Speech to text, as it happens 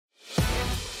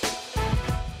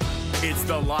It's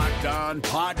the Locked On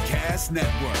Podcast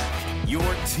Network, your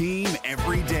team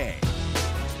every day.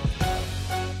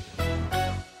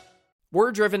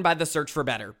 We're driven by the search for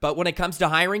better, but when it comes to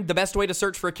hiring, the best way to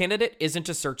search for a candidate isn't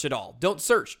to search at all. Don't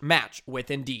search, match with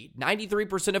Indeed.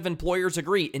 93% of employers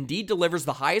agree Indeed delivers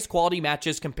the highest quality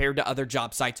matches compared to other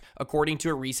job sites, according to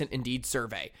a recent Indeed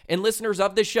survey. And listeners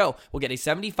of this show will get a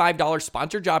 $75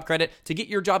 sponsored job credit to get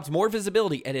your jobs more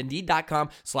visibility at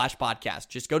Indeed.com/podcast.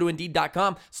 Just go to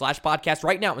Indeed.com/podcast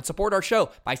right now and support our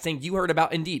show by saying you heard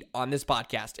about Indeed on this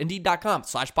podcast.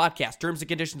 Indeed.com/podcast. Terms and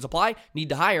conditions apply. Need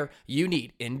to hire? You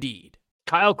need Indeed.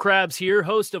 Kyle Krabs here,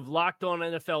 host of Locked On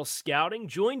NFL Scouting.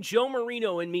 Join Joe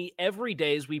Marino and me every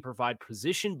day as we provide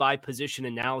position-by-position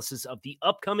analysis of the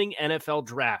upcoming NFL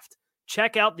Draft.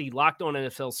 Check out the Locked On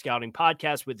NFL Scouting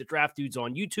podcast with the Draft Dudes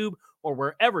on YouTube or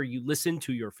wherever you listen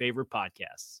to your favorite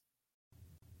podcasts.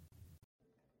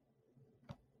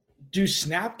 Do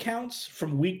snap counts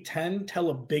from Week 10 tell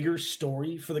a bigger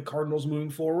story for the Cardinals moving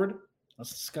forward?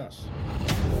 Let's discuss.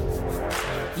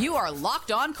 You are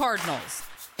Locked On Cardinals,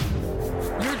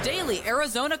 your daily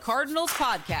Arizona Cardinals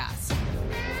podcast.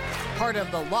 Part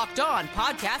of the Locked On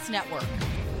Podcast Network,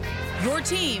 your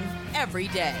team every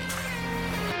day.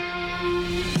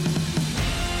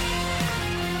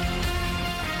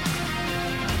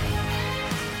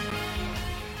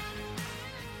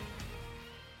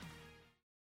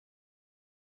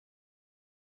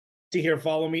 See here,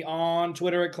 follow me on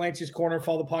Twitter at Clancy's Corner.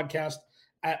 Follow the podcast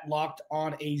at Locked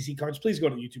On AZ Cards. Please go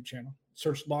to the YouTube channel.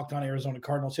 Search Locked On Arizona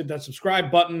Cardinals. Hit that subscribe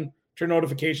button. Turn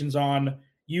notifications on.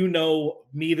 You know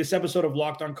me. This episode of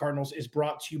Locked On Cardinals is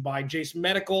brought to you by Jace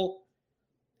Medical.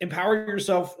 Empower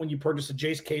yourself when you purchase a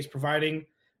Jace case, providing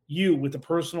you with a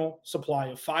personal supply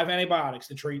of 5 antibiotics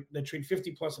that treat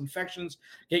 50-plus infections.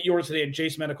 Get yours today at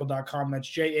jasemedical.com. That's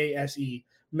JASE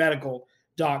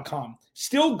medical.com.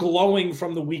 Still glowing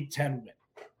from the Week 10 win.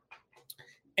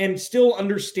 And still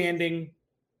understanding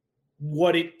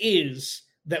what it is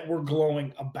that we're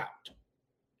glowing about,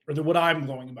 or what I'm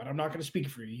glowing about. I'm not going to speak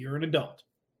for you. You're an adult.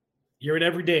 You're an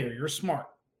everydayer. You're smart.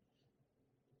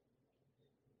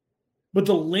 But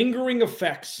the lingering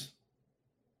effects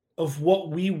of what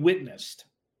we witnessed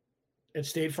at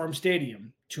State Farm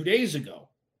Stadium 2 days ago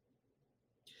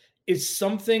is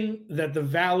something that the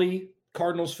Valley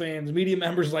Cardinals fans, media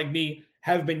members like me,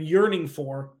 have been yearning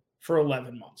for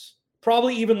 11 months.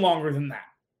 Probably even longer than that.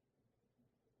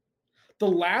 The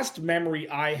last memory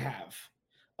I have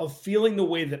of feeling the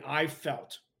way that I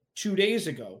felt 2 days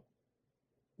ago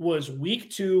was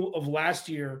week 2 of last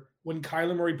year when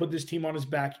Kyler Murray put this team on his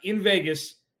back in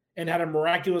Vegas and had a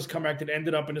miraculous comeback that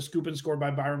ended up in a scoop and score by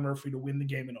Byron Murphy to win the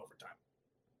game in overtime.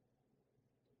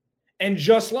 And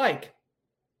just like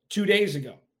 2 days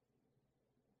ago,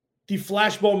 the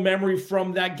flashbulb memory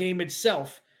from that game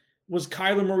itself was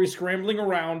Kyler Murray scrambling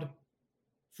around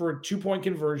for a 2-point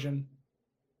conversion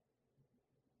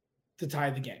to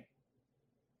tie the game.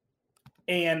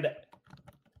 And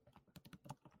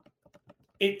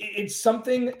it's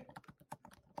something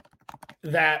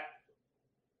that,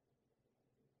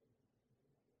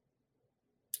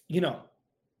 you know,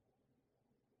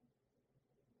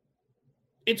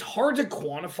 it's hard to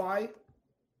quantify.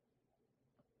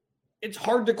 It's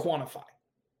hard to quantify.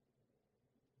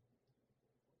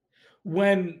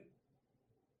 When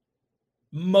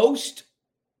most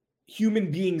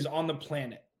human beings on the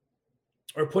planet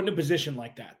are put in a position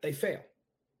like that, they fail.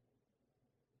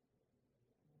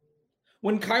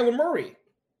 When Kyler Murray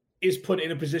is put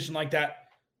in a position like that,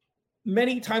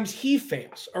 many times he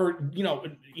fails or,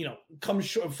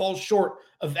 falls short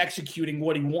of executing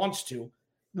what he wants to.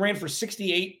 Ran for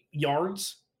 68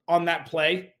 yards on that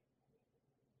play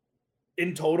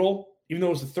in total, even though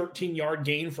it was a 13-yard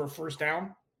gain for a first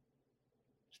down.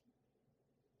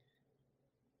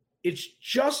 It's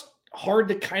just hard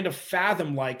to kind of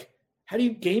fathom, like, how do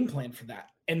you game plan for that?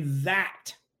 And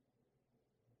that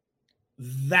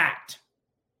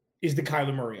is the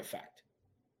Kyler Murray effect.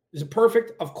 Is it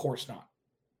perfect? Of course not.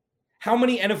 How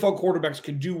many NFL quarterbacks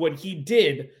could do what he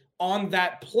did on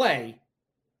that play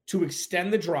to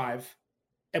extend the drive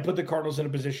and put the Cardinals in a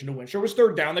position to win? Sure, it was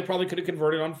third down. They probably could have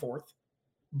converted on fourth.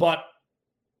 But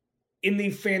in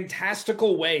the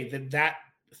fantastical way that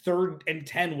 3rd and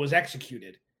 10 was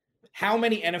executed, how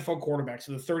many NFL quarterbacks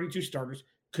of the 32 starters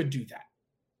could do that?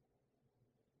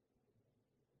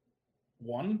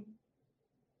 1,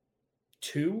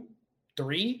 2,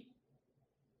 3.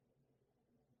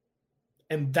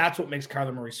 And that's what makes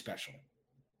Kyler Murray special.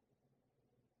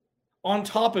 On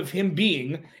top of him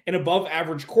being an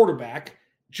above-average quarterback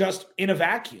just in a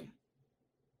vacuum.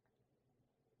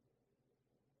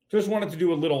 Just wanted to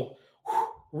do a little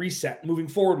reset. Moving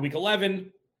forward, Week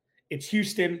 11, It's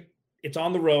Houston. It's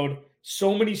on the road.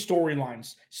 So many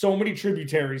storylines, so many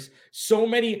tributaries, so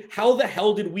many. How the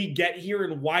hell did we get here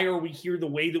and why are we here the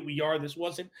way that we are? This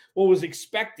wasn't what was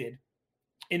expected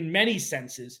in many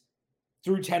senses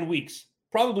through 10 weeks,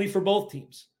 probably for both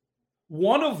teams.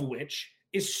 One of which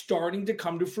is starting to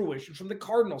come to fruition from the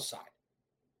Cardinals side.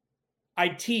 I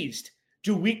teased,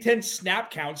 do Week 10 snap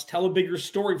counts tell a bigger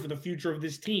story for the future of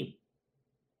this team?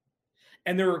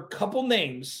 And there are a couple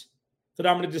names that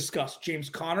I'm going to discuss. James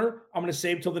Conner, I'm going to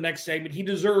save till the next segment. He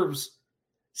deserves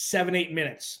 7-8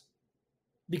 minutes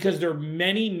because there are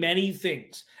many, many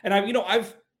things. And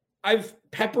I've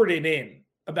peppered it in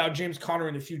about James Conner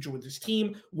in the future with his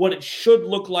team, what it should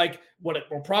look like, what it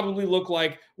will probably look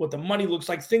like, what the money looks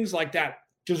like, things like that.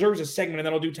 Deserves a segment, and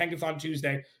then I'll do Tankathon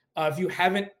Tuesday. If you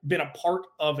haven't been a part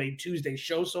of a Tuesday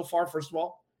show so far, first of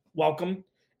all, welcome.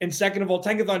 And second of all,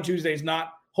 Tankathon Tuesday is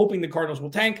not hoping the Cardinals will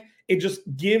tank. It just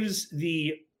gives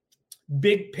the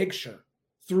big picture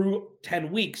through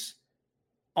 10 weeks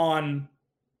on,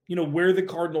 where the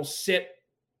Cardinals sit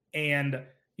and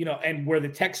where the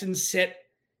Texans sit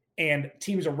and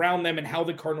teams around them and how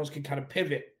the Cardinals can kind of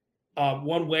pivot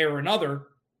one way or another,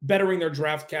 bettering their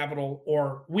draft capital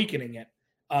or weakening it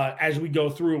as we go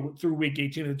through week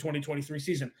 18 of the 2023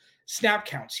 season. Snap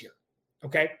counts here,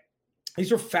 okay?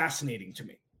 These are fascinating to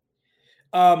me.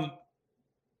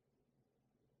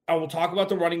 I will talk about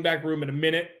the running back room in a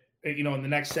minute, in the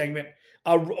next segment.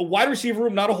 A wide receiver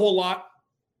room, not a whole lot.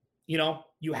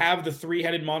 You have the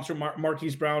three-headed monster,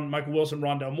 Marquise Brown, Michael Wilson,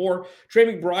 Rondale Moore. Trey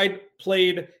McBride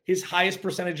played his highest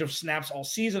percentage of snaps all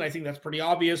season. I think that's pretty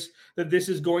obvious that this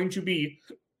is going to be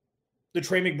the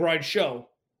Trey McBride show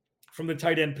from the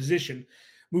tight end position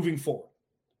moving forward,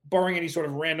 barring any sort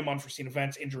of random unforeseen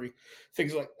events, injury,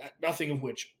 things like that, nothing of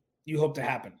which you hope to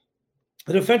happen.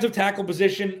 The defensive tackle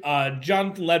position,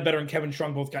 Jonathan Ledbetter and Kevin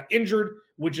Strong both got injured,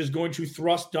 which is going to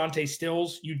thrust Dante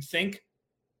Stills, you'd think,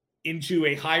 into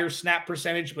a higher snap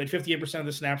percentage. Played 58% of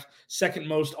the snaps, second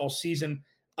most all season.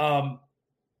 But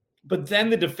then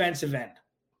the defensive end.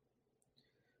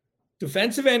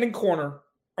 Defensive end and corner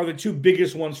are the two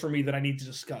biggest ones for me that I need to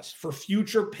discuss for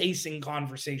future pacing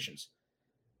conversations.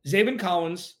 Zaven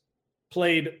Collins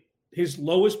played his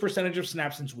lowest percentage of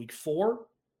snaps since week 4.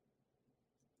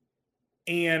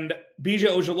 And B.J.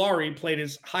 Ojulari played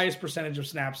his highest percentage of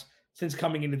snaps since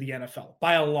coming into the NFL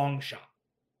by a long shot.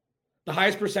 The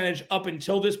highest percentage up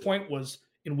until this point was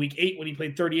in week 8 when he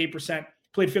played 38%,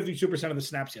 played 52% of the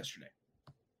snaps yesterday.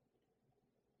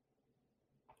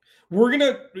 We're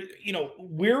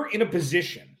in a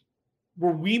position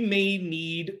where we may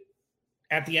need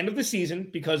at the end of the season,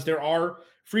 because there are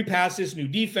free passes, new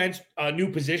defense,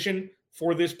 new position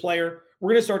for this player.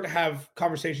 We're going to start to have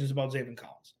conversations about Zaven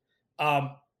Collins.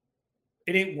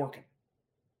 It ain't working.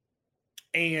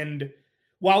 And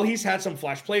while he's had some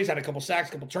flash plays, had a couple sacks,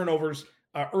 a couple turnovers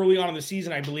early on in the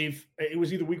season, I believe it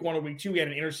was either week 1 or week 2. He had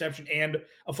an interception and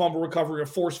a fumble recovery, a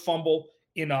forced fumble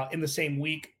in the same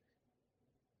week.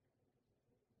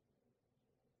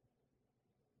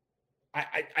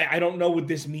 I don't know what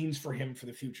this means for him for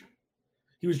the future.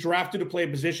 He was drafted to play a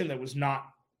position that was not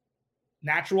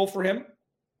natural for him.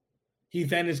 He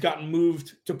then has gotten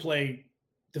moved to play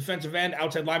defensive end,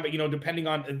 outside line, but, depending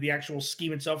on the actual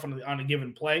scheme itself on a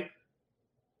given play.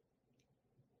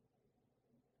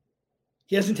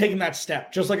 He hasn't taken that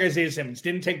step, just like Isaiah Simmons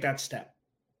didn't take that step.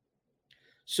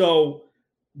 So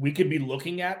we could be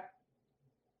looking at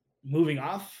moving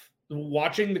off,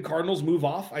 watching the Cardinals move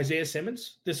off Isaiah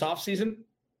Simmons this offseason.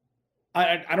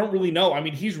 I don't really know. I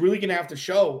mean, he's really going to have to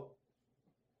show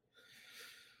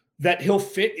that he'll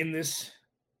fit in this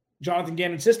Jonathan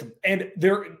Gannon system. And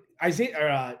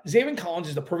Zaven Collins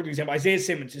is the perfect example. Isaiah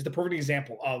Simmons is the perfect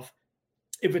example of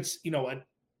if it's, a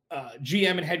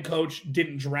GM and head coach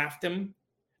didn't draft him,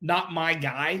 not my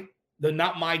guy, the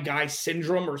not my guy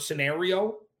syndrome or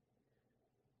scenario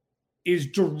is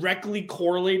directly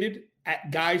correlated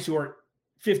at guys who are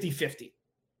 50-50.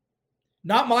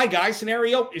 Not my guy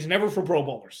scenario is never for Pro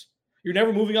Bowlers. You're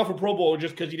never moving off a Pro Bowler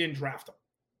just because you didn't draft him.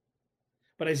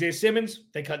 But Isaiah Simmons,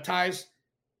 they cut ties.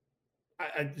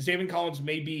 Zaven Collins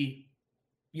may be,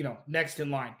 next in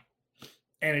line.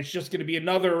 And it's just going to be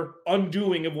another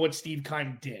undoing of what Steve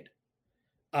Keim did.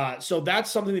 So that's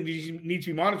something that needs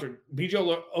to be monitored. B.J.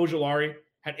 Ojulari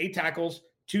had 8 tackles,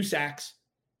 2 sacks.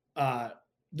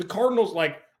 The Cardinals,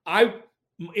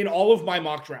 in all of my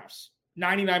mock drafts,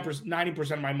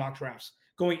 90% of my mock drafts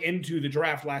going into the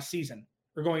draft last season,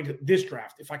 or going to this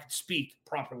draft, if I could speak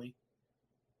properly,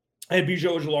 I had B.J.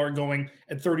 Ojulari going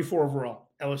at 34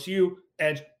 overall. LSU,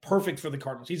 edge, perfect for the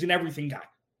Cardinals. He's an everything guy.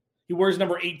 He wears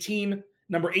number 18,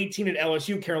 number 18 at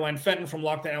LSU, Caroline Fenton from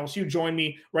Locked On LSU, joined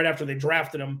me right after they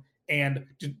drafted him and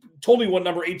told me what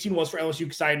number 18 was for LSU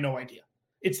because I had no idea.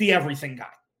 It's the everything guy.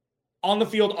 On the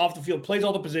field, off the field, plays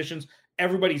all the positions.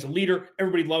 Everybody's a leader.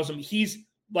 Everybody loves him. He's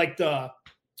like the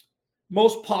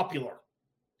most popular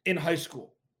in high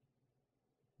school,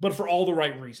 but for all the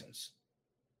right reasons.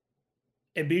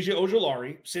 And BJ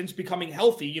Ojolari, since becoming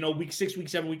healthy, week 6, week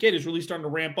 7, week 8 is really starting to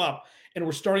ramp up. And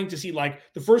we're starting to see, like,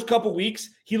 the first couple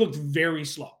weeks, he looked very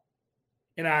slow.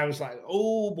 And I was like,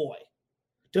 oh boy,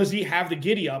 does he have the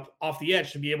giddy up off the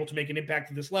edge to be able to make an impact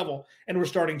at this level? And we're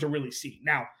starting to really see.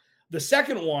 Now, the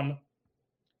second one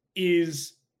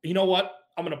is, you know what?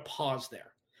 I'm going to pause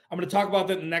there. I'm going to talk about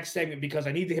that in the next segment because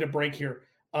I need to hit a break here.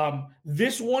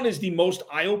 This one is the most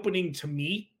eye-opening to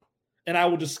me. And I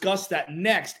will discuss that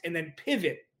next and then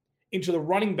pivot into the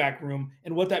running back room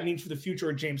and what that means for the future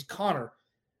of James Conner.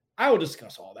 I will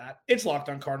discuss all that. It's Locked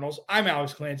On Cardinals. I'm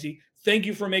Alex Clancy. Thank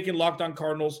you for making Locked On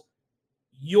Cardinals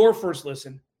your first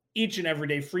listen each and every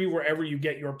day, free wherever you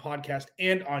get your podcast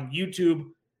and on YouTube.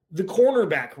 The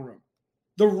cornerback room,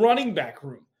 the running back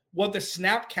room, what the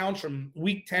snap counts from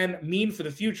week 10 mean for the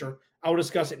future. I will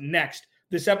discuss it next.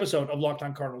 This episode of Locked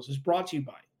On Cardinals is brought to you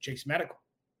by Chase Medical.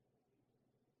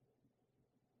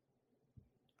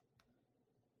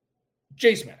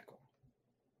 Chase Medical.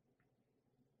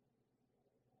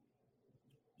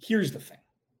 Here's the thing.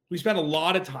 We spend a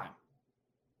lot of time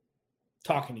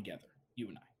talking together, you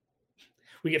and I.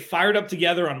 We get fired up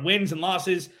together on wins and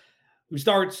losses, who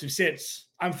starts, who sits.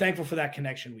 I'm thankful for that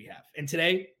connection we have. And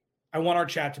today, I want our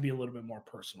chat to be a little bit more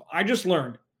personal. I just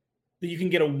learned that you can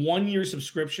get a 1-year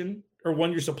subscription or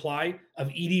 1-year supply of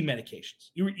ED medications.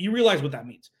 You realize what that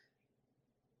means.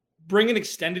 Bring in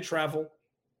extended travel,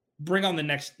 bring on the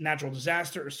next natural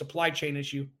disaster or supply chain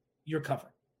issue, you're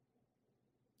covered.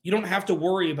 You don't have to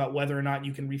worry about whether or not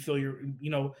you can refill your,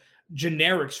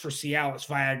 generics for Cialis,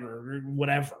 Viagra, or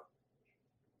whatever.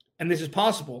 And this is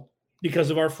possible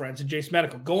because of our friends at Jace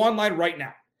Medical. Go online right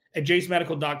now at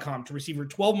jacemedical.com to receive your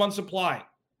 12-month supply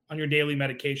on your daily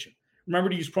medication. Remember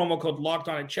to use promo code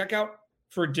LOCKEDON at checkout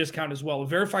for a discount as well. A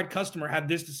verified customer had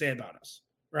this to say about us,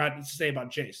 or had to say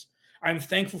about Jace. I'm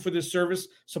thankful for this service.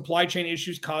 Supply chain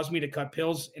issues caused me to cut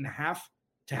pills in half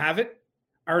to have it.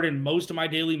 I ordered most of my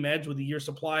daily meds with a year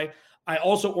supply. I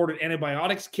also ordered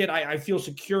antibiotics kit. I feel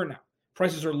secure now.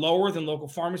 Prices are lower than local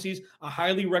pharmacies. I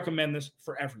highly recommend this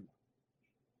for everyone.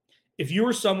 If you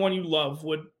or someone you love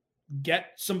would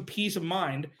get some peace of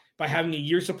mind by having a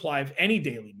year supply of any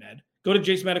daily med, go to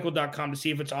jacemedical.com to see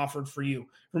if it's offered for you.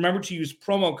 Remember to use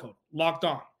promo code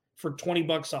LOCKEDON for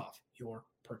 $20 off your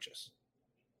purchase.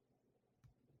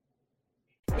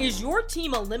 Is your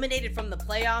team eliminated from the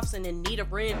playoffs and in need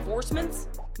of reinforcements?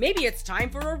 Maybe it's time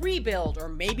for a rebuild, or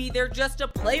maybe they're just a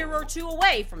player or two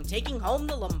away from taking home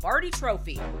the Lombardi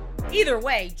Trophy. Either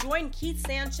way, join Keith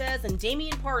Sanchez and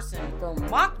Damian Parson for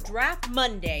Mock Draft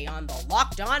Monday on the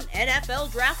Locked On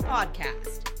NFL Draft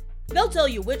Podcast. They'll tell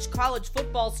you which college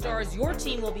football stars your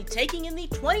team will be taking in the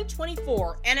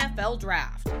 2024 NFL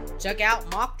Draft. Check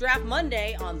out Mock Draft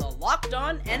Monday on the Locked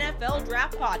On NFL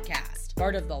Draft Podcast,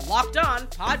 part of the Locked On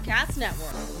Podcast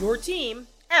Network. Your team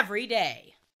every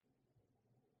day.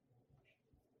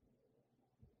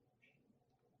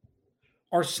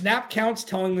 Are snap counts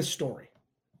telling the story?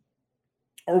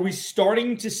 Are we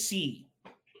starting to see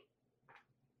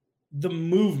the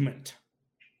movement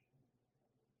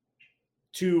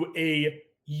to a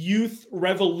youth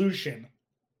revolution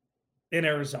in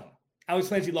Arizona? Alex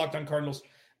Clancy, Locked On Cardinals.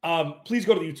 Please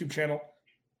go to the YouTube channel.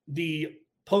 The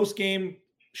post-game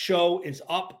show is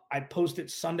up. I post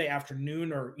it Sunday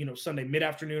afternoon or, Sunday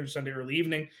mid-afternoon or Sunday early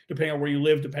evening, depending on where you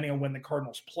live, depending on when the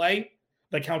Cardinals play.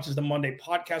 That counts as the Monday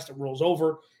podcast. It rolls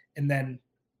over. And then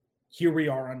here we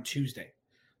are on Tuesday.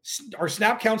 Our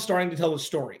snap count's starting to tell the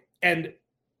story. And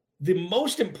the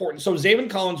most important, so Zaven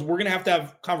Collins, we're going to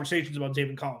have conversations about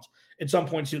Zaven Collins at some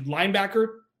point soon. Linebacker,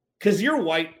 Kazir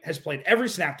White has played every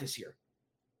snap this year.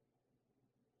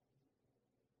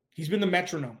 He's been the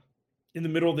metronome in the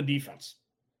middle of the defense.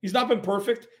 He's not been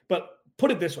perfect, but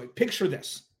put it this way. Picture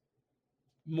this.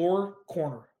 More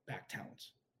cornerback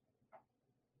talents.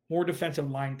 More defensive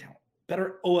line talent.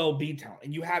 Better OLB talent.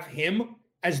 And you have him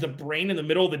as the brain in the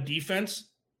middle of the defense.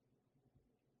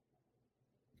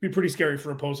 Be pretty scary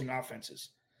for opposing offenses.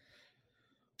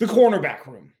 The cornerback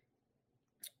room.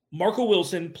 Marco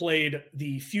Wilson played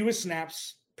the fewest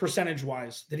snaps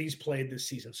percentage-wise that he's played this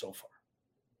season so far.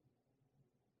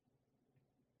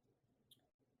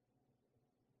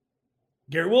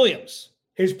 Garrett Williams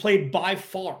has played by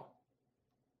far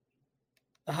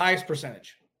the highest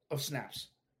percentage of snaps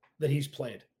that he's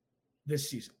played this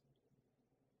season.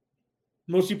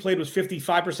 Most he played was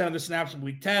 55% of the snaps in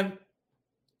week 10,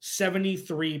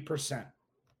 73%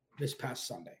 this past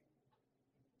Sunday.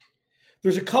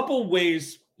 There's a couple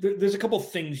ways, there's a couple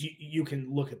things you can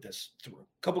look at this through,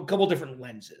 couple different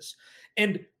lenses.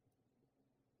 And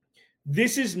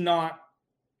this is not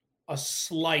a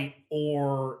slight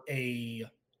or a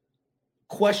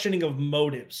questioning of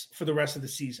motives for the rest of the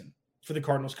season for the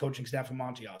Cardinals coaching staff and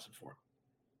Monty Ossenfort.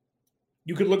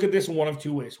 You could look at this in one of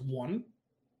two ways. One,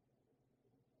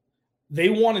 they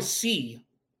want to see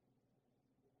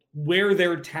where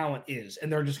their talent is, and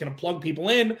they're just going to plug people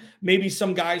in. Maybe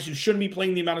some guys who shouldn't be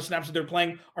playing the amount of snaps that they're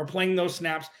playing are playing those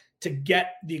snaps to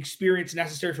get the experience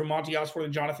necessary for Monty Ossenfort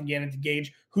and Jonathan Gannon to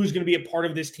gauge who's going to be a part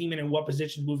of this team and in what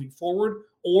positions moving forward.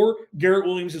 Or Garrett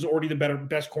Williams is already the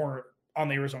best corner on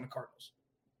the Arizona Cardinals.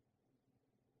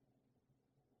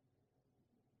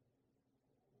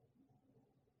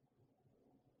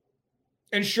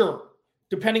 And sure,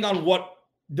 depending on what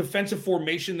defensive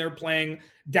formation they're playing,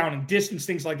 down and distance,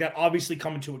 things like that obviously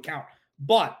come into account.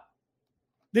 But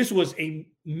this was a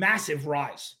massive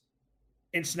rise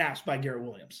in snaps by Garrett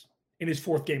Williams in his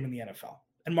fourth game in the NFL.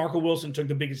 And Marco Wilson took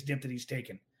the biggest dip that he's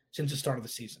taken since the start of the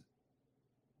season.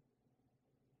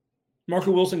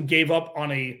 Marco Wilson gave up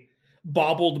on a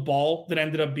bobbled ball that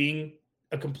ended up being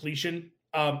a completion.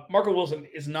 Marco Wilson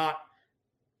is not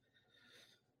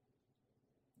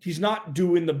he's not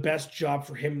doing the best job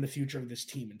for him in the future of this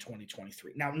team in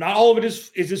 2023. Now, not all of it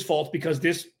is his fault, because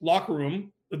this locker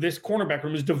room, this cornerback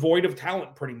room, is devoid of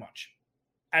talent pretty much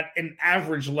at an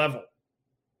average level.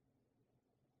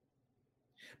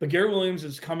 But Garrett Williams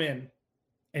has come in,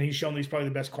 and he's shown that he's probably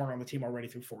the best corner on the team already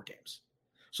through 4 games.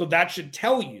 So that should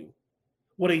tell you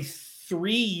what a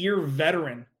 3-year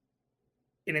veteran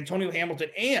in Antonio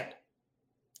Hamilton and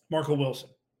Marco Wilson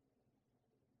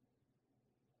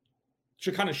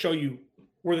should kind of show you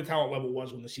where the talent level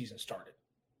was when the season started.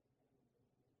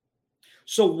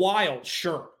 So while,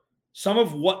 sure, some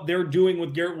of what they're doing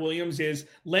with Garrett Williams is,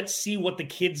 let's see what the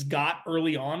kids got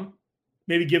early on,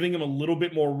 maybe giving him a little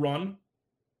bit more run,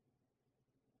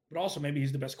 but also maybe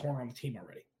he's the best corner on the team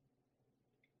already.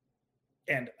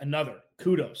 And another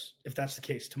kudos, if that's the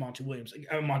case, to Monty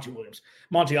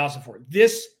Ossenfort.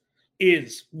 This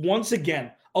is, once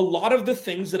again, a lot of the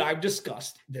things that I've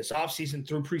discussed this offseason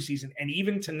through preseason and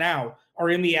even to now are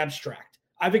in the abstract.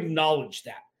 I've acknowledged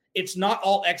that. It's not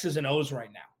all X's and O's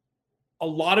right now. A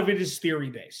lot of it is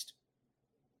theory-based.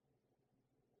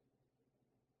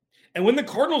 And when the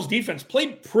Cardinals defense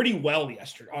played pretty well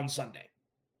yesterday on Sunday,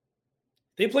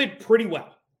 they played pretty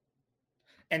well.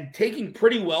 And taking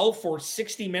pretty well for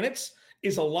 60 minutes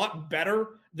is a lot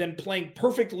better than playing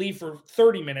perfectly for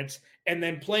 30 minutes and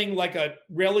then playing like a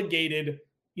relegated,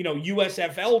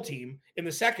 USFL team in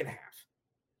the second half.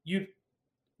 You'd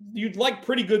like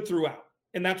pretty good throughout.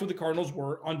 And that's what the Cardinals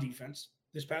were on defense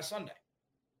this past Sunday,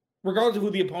 regardless of who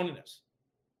the opponent is.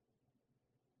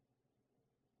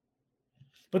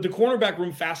 But the cornerback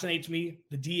room fascinates me.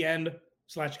 The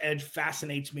D-end/edge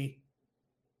fascinates me.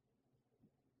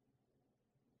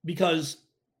 Because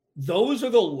those are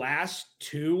the last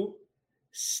 2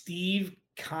 Steve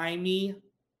Keimy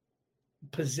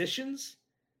positions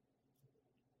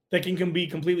that can be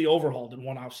completely overhauled in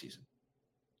one offseason.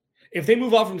 If they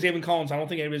move off from Zaven Collins, I don't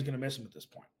think anybody's going to miss him at this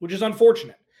point, which is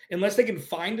unfortunate. Unless they can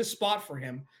find a spot for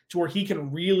him to where he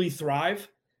can really thrive,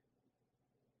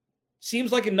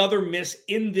 seems like another miss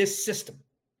in this system,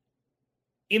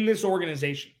 in this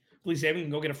organization. Please, Zaven can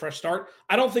go get a fresh start.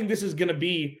 I don't think this is going to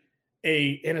be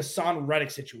an Hassan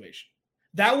Reddick situation.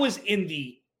 That was in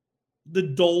the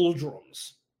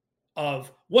doldrums of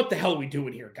what the hell are we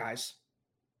doing here, guys,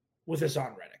 with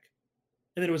Hassan Reddick.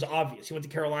 And then it was obvious. He went to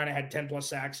Carolina, had 10+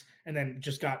 sacks, and then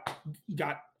just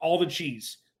got all the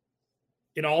cheese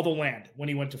in all the land when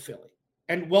he went to Philly.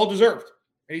 And well-deserved.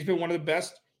 And he's been one of the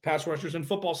best pass rushers in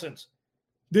football since.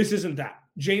 This isn't that.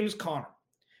 James Conner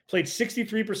played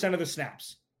 63% of the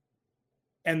snaps.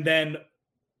 And then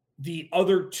the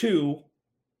other 2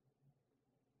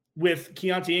 with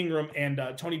Keontae Ingram and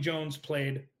Tony Jones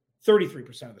played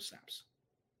 33% of the snaps.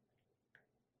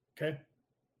 Okay?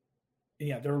 And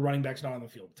yeah, there were running backs not on the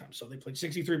field at the time. So they played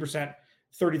 63%,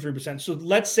 33%. So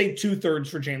let's say 2/3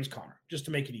 for James Conner, just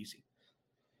to make it easy.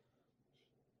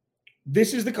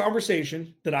 This is the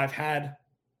conversation that I've had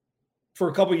for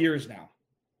a couple years now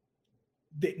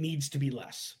that needs to be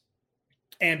less.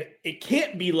 And it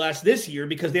can't be less this year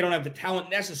because they don't have the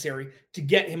talent necessary to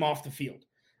get him off the field.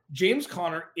 James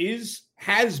Conner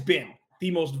has been the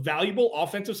most valuable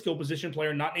offensive skill position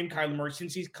player not named Kyler Murray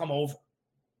since he's come over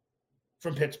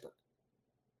from Pittsburgh.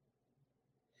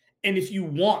 And if you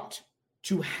want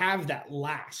to have that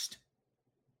last,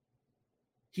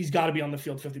 he's got to be on the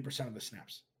field 50% of the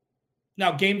snaps.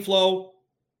 Now, game flow,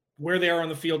 where they are on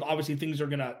the field, obviously things are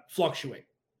going to fluctuate.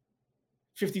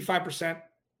 55%,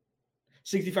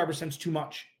 65% is too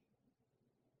much.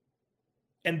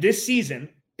 And this season,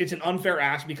 it's an unfair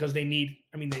ask because they need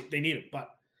it. But,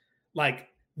 like,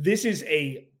 this is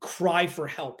a cry for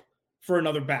help for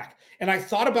another back. And I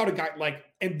thought about a guy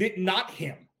not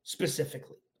him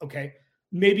specifically, okay?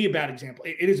 Maybe a bad example.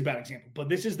 It is a bad example. But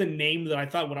this is the name that I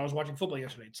thought when I was watching football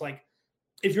yesterday. It's like,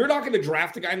 if you're not going to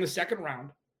draft a guy in the second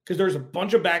round, because there's a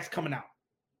bunch of backs coming out.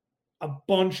 A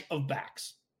bunch of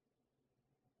backs.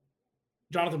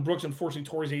 Jonathan Brooks, unfortunately,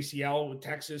 tore his ACL with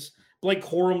Texas. Blake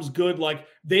Corum's good. Like,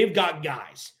 they've got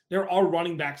guys. There are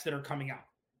running backs that are coming out.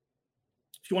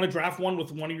 If you want to draft one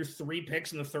with one of your 3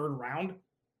 picks in the third round,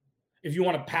 if you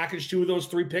want to package 2 of those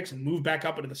 3 picks and move back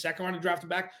up into the second round and draft a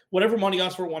back, whatever Money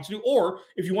Osford wants to do, or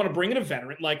if you want to bring in a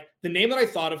veteran, like the name that I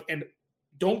thought of, and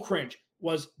don't cringe,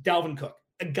 was Dalvin Cook.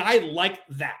 A guy like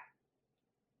that,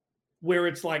 where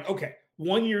it's like, okay,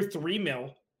 1 year, $3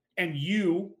 million, and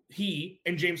he,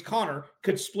 and James Conner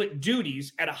could split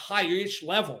duties at a high-ish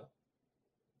level,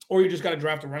 or you just got to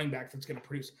draft a running back that's going to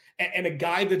produce. And a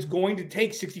guy that's going to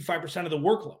take 65% of the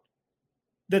workload,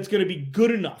 that's going to be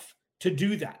good enough to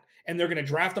do that. And they're going to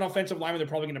draft an offensive lineman. They're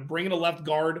probably going to bring in a left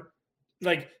guard.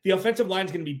 Like, the offensive line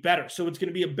is going to be better. So it's going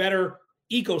to be a better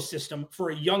ecosystem for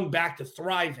a young back to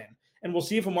thrive in. And we'll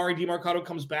see if Amari DiMarcado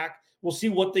comes back. We'll see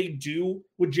what they do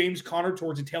with James Conner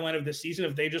towards the tail end of this season.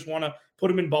 If they just want to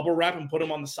put him in bubble wrap and put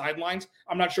him on the sidelines.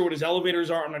 I'm not sure what his elevators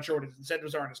are. I'm not sure what his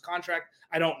incentives are in his contract.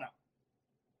 I don't know.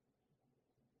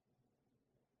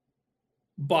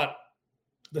 But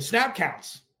the snap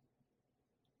counts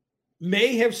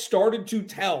may have started to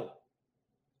tell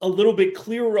a little bit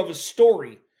clearer of a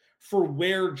story for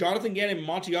where Jonathan Gannon and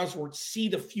Monty Oswalt see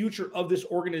the future of this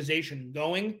organization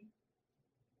going.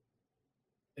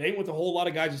 It ain't with a whole lot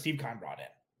of guys that Steve Keim brought in.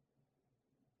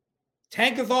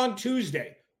 Tankathon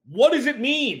Tuesday. What does it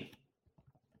mean?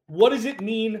 What does it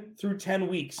mean through 10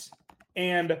 weeks?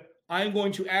 And I'm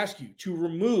going to ask you to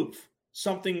remove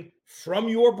something from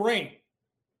your brain.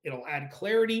 It'll add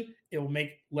clarity. It will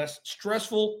make less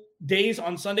stressful days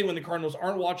on Sunday when the Cardinals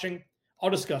aren't watching. I'll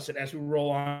discuss it as we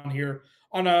roll on here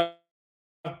on a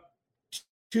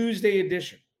Tuesday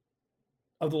edition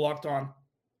of the Locked On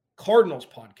Cardinals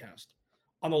podcast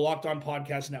on the Locked On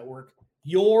Podcast Network.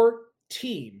 Your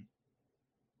team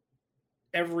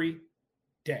every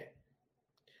day.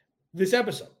 This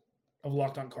episode of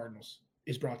Locked On Cardinals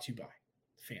is brought to you by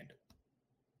FanDuel.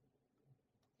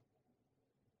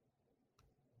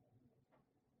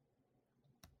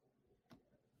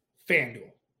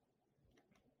 FanDuel.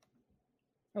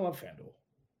 I love FanDuel.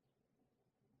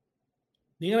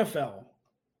 The NFL,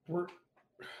 we're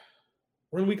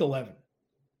in week 11.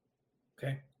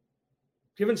 Okay?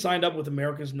 If you haven't signed up with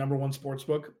America's #1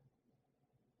 sportsbook,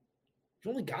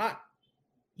 you only got,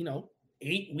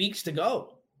 8 weeks to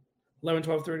go. 11,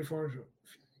 12, 34.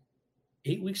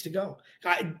 8 weeks to go.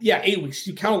 8 weeks.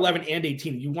 You count 11 and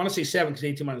 18. You want to say 7 because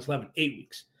 18 minus 11. 8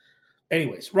 weeks.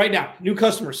 Anyways, right now, new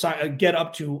customers get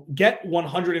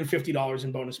 $150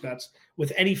 in bonus bets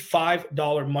with any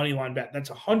 $5 money line bet. That's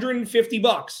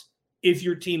 $150 if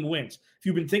your team wins. If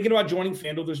you've been thinking about joining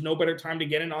FanDuel, there's no better time to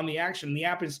get in on the action. The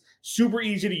app is super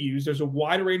easy to use. There's a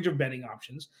wide range of betting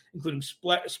options, including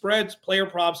spreads, player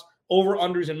props,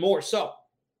 over-unders, and more. So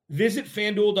visit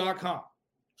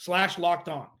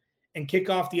FanDuel.com/lockedon and kick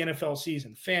off the NFL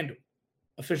season. FanDuel,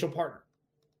 official partner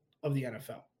of the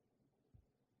NFL.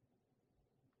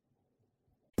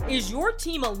 Is your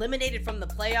team eliminated from the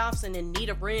playoffs and in need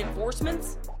of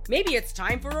reinforcements? Maybe it's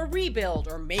time for a rebuild,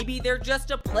 or maybe they're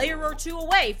just a player or two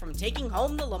away from taking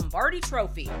home the Lombardi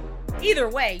Trophy. Either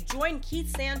way, join Keith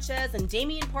Sanchez and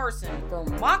Damian Parson for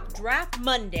Mock Draft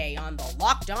Monday on the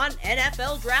Locked On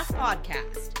NFL Draft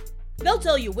Podcast. They'll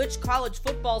tell you which college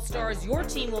football stars your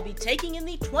team will be taking in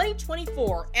the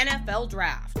 2024 NFL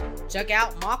Draft. Check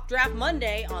out Mock Draft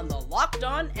Monday on the Locked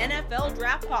On NFL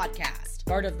Draft Podcast,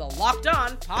 part of the Locked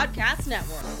On Podcast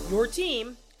Network. Your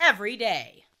team every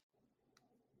day.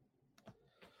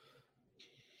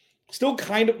 Still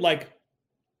kind of like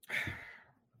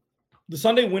the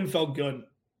Sunday win felt good.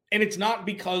 And it's not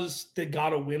because they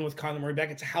got a win with Kyler Murray back.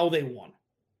 It's how they won.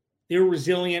 They were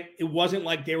resilient. It wasn't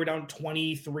like they were down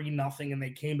 23-0 and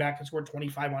they came back and scored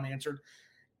 25 unanswered.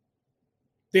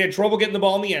 They had trouble getting the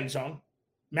ball in the end zone.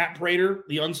 Matt Prater,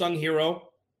 the unsung hero,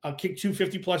 kicked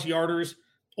 250-plus yarders.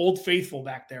 Old Faithful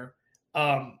back there.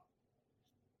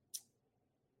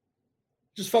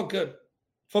 Just felt good.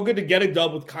 Felt good to get a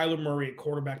dub with Kyler Murray at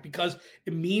quarterback because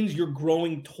it means you're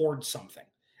growing towards something.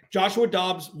 Joshua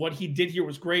Dobbs, what he did here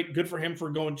was great. Good for him for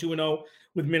going 2-0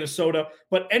 with Minnesota.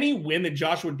 But any win that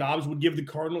Joshua Dobbs would give the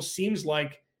Cardinals seems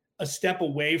like a step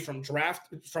away from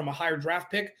a higher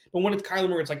draft pick. But when it's Kyler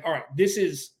Murray, it's like, all right, this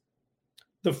is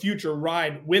the future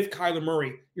ride with Kyler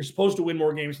Murray. You're supposed to win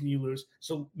more games than you lose,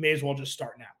 so may as well just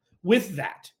start now. With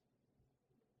that,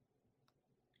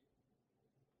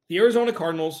 the Arizona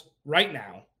Cardinals right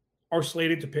now are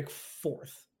slated to pick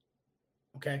 4th,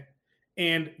 okay?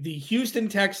 And the Houston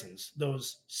Texans,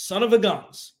 those son of a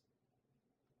guns,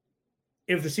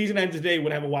 if the season ends today,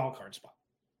 would have a wild card spot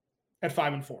at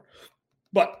 5-4.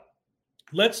 But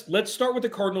let's start with the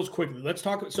Cardinals quickly. Let's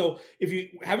talk. So if you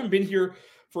haven't been here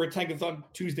for a Tankathon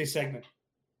Tuesday segment,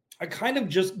 I kind of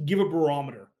just give a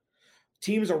barometer.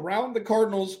 Teams around the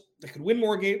Cardinals that could win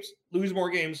more games, lose more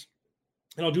games,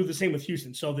 and I'll do the same with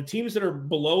Houston. So the teams that are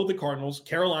below the Cardinals,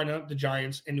 Carolina, the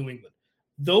Giants, and New England,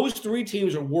 those 3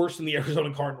 teams are worse than the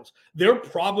Arizona Cardinals. They're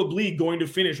probably going to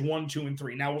finish 1, 2, and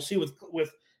 3. Now we'll see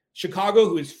with Chicago,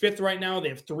 who is 5th right now. They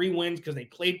have 3 wins because they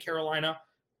played Carolina.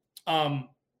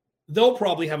 They'll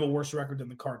probably have a worse record than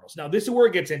the Cardinals. Now this is where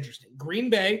it gets interesting. Green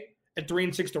Bay at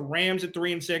 3-6, the Rams at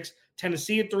 3-6,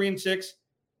 Tennessee at 3-6.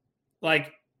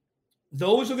 Like,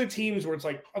 those are the teams where it's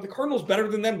like, are the Cardinals better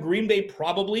than them? Green Bay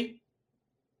probably.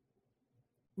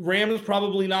 Rams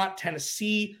probably not.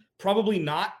 Tennessee probably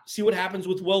not. See what happens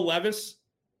with Will Levis.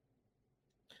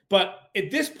 But at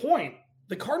this point,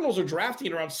 the Cardinals are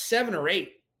drafting around 7 or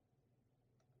 8.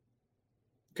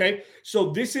 Okay,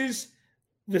 so this is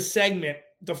the segment,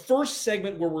 the first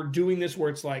segment where we're doing this, where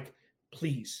it's like,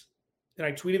 please, and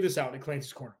I tweeted this out at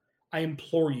Clancy's Corner, I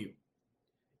implore you,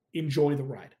 enjoy the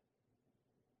ride.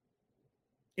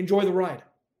 Enjoy the ride.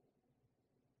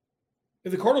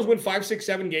 If the Cardinals win 5, 6,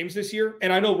 7 games this year,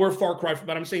 and I know we're far cry from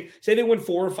that, I'm saying, say they win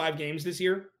 4 or 5 games this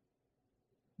year,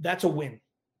 that's a win.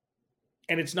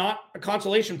 And it's not a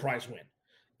consolation prize win.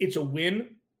 It's a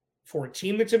win for a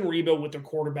team that's in rebuild with their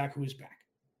quarterback who is back.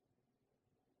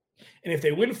 And if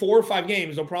they win 4 or 5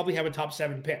 games, they'll probably have a top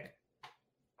 7 pick.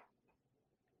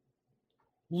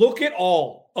 Look at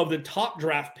all of the top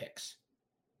draft picks.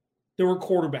 There were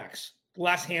quarterbacks the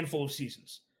last handful of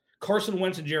seasons. Carson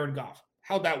Wentz and Jared Goff.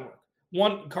 How'd that work?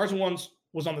 Carson Wentz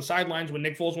was on the sidelines when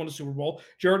Nick Foles won the Super Bowl.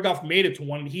 Jared Goff made it to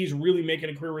one, and he's really making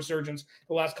a career resurgence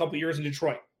the last couple of years in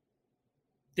Detroit.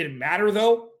 Did it matter,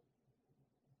 though?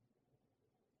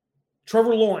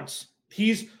 Trevor Lawrence.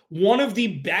 He's one of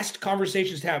the best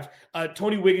conversations to have.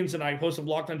 Tony Wiggins and I, host of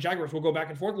Locked on Jaguars, will go back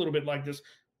and forth a little bit like this.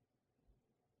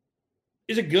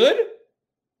 Is it good? Is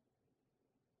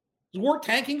it worth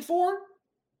tanking for?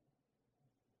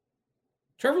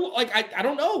 Trevor, like, I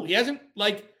don't know. He hasn't,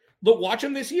 like, look, watch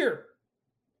him this year.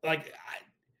 Like,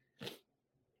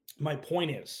 my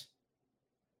point is,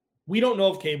 we don't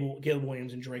know if Caleb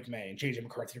Williams and Drake May and J.J.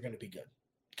 McCarthy are going to be good.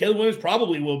 Caleb Williams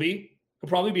probably will be. He'll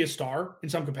probably be a star in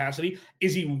some capacity.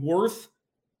 Is he worth,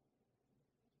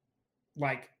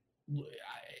 like,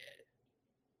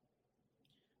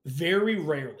 very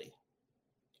rarely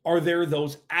are there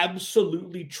those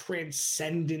absolutely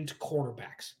transcendent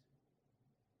quarterbacks.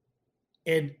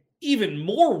 And even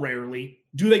more rarely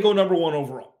do they go number 1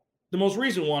 overall. The most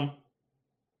recent one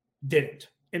didn't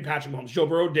in Patrick Mahomes. Joe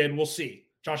Burrow did. We'll see.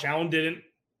 Josh Allen didn't.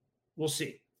 We'll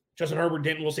see. Justin Herbert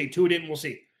didn't. We'll see. Tua didn't. We'll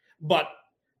see. But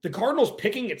the Cardinals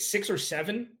picking at 6 or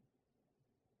 7,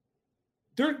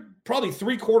 there are probably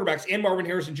 3 quarterbacks and Marvin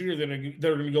Harrison Jr. that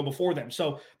are going to go before them.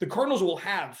 So the Cardinals will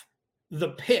have the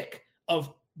pick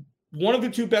of one of the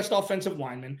 2 best offensive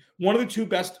linemen, one of the 2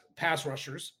 best pass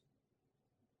rushers,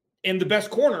 and the best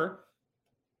corner,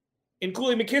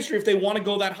 including McKinstry, if they want to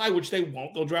go that high, which they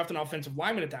won't. They'll draft an offensive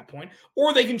lineman at that point.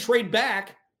 Or they can trade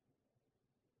back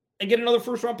and get another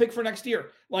first-round pick for next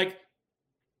year. Like,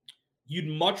 you'd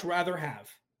much rather have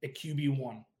a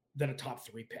QB1 than a top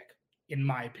 3 pick, in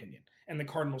my opinion. And the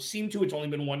Cardinals seem to. It's only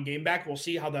been 1 game back. We'll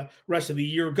see how the rest of the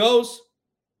year goes.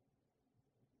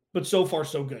 But so far,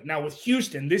 so good. Now, with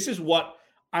Houston, this is what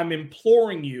I'm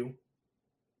imploring you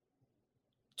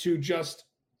to just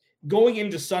going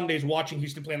into Sundays, watching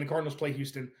Houston play, and the Cardinals play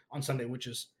Houston on Sunday, which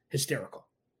is hysterical.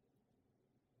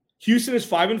 Houston is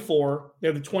 5-4. They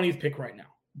have the 20th pick right now.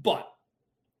 But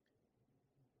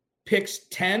picks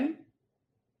 10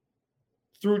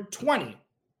 through 20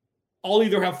 all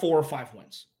either have 4 or 5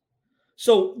 wins.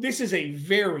 So this is a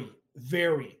very,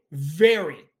 very,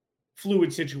 very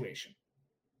fluid situation.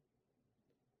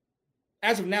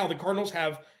 As of now, the Cardinals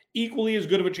have equally as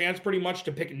good of a chance pretty much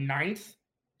to pick 9th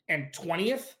and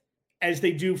 20th as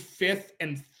they do 5th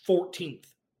and 14th.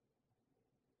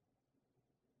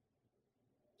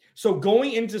 So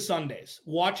going into Sundays,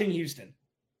 watching Houston,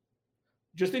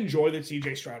 just enjoy that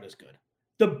CJ Stroud is good.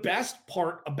 The best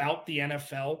part about the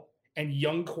NFL and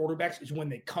young quarterbacks is when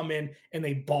they come in and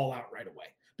they ball out right away,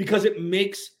 because it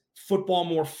makes football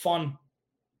more fun.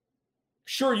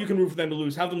 Sure, you can root for them to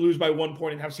lose, have them lose by 1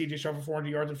 point and have CJ Stroud for 400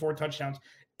 yards and 4 touchdowns.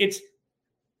 We're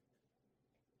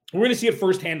going to see it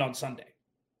firsthand on Sunday.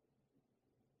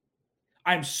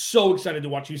 I'm so excited to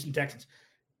watch Houston Texans.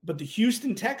 But the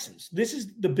Houston Texans, this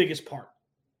is the biggest part.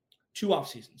 2 off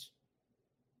seasons.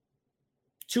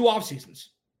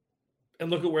 And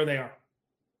look at where they are.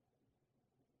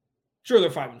 Sure,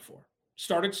 they're 5-4.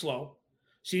 Started slow.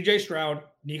 CJ Stroud,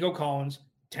 Nico Collins,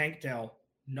 Tank Dell,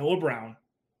 Noah Brown,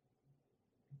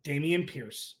 Dameon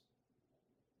Pierce,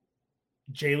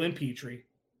 Jalen Petrie.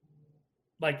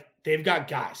 Like, they've got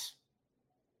guys.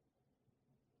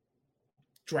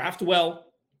 Draft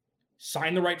well,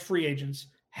 sign the right free agents,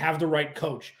 have the right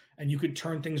coach, and you could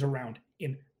turn things around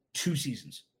in 2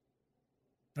 seasons.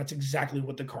 That's exactly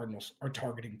what the Cardinals are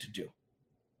targeting to do.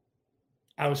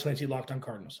 I was Clancy, Locked on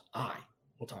Cardinals. I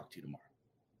will talk to you tomorrow.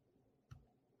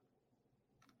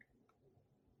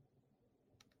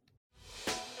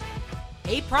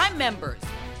 Hey, Prime members,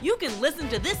 you can listen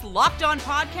to this Locked On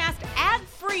podcast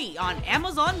ad-free on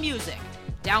Amazon Music.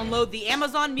 Download the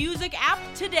Amazon Music app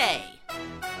today.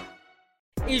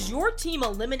 Is your team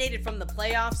eliminated from the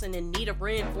playoffs and in need of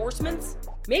reinforcements?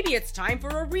 Maybe it's time for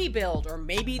a rebuild, or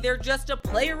maybe they're just a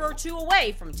player or 2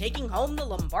 away from taking home the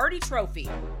Lombardi Trophy.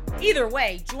 Either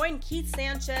way, join Keith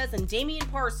Sanchez and Damian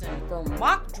Parson for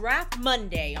Mock Draft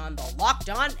Monday on the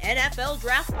Locked On NFL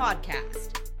Draft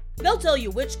Podcast. They'll tell you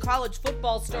which college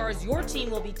football stars your team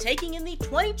will be taking in the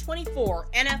 2024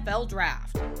 NFL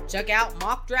Draft. Check out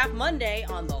Mock Draft Monday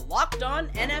on the Locked On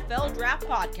NFL Draft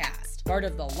Podcast, part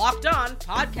of the Locked On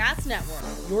Podcast Network.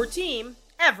 Your team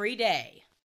every day.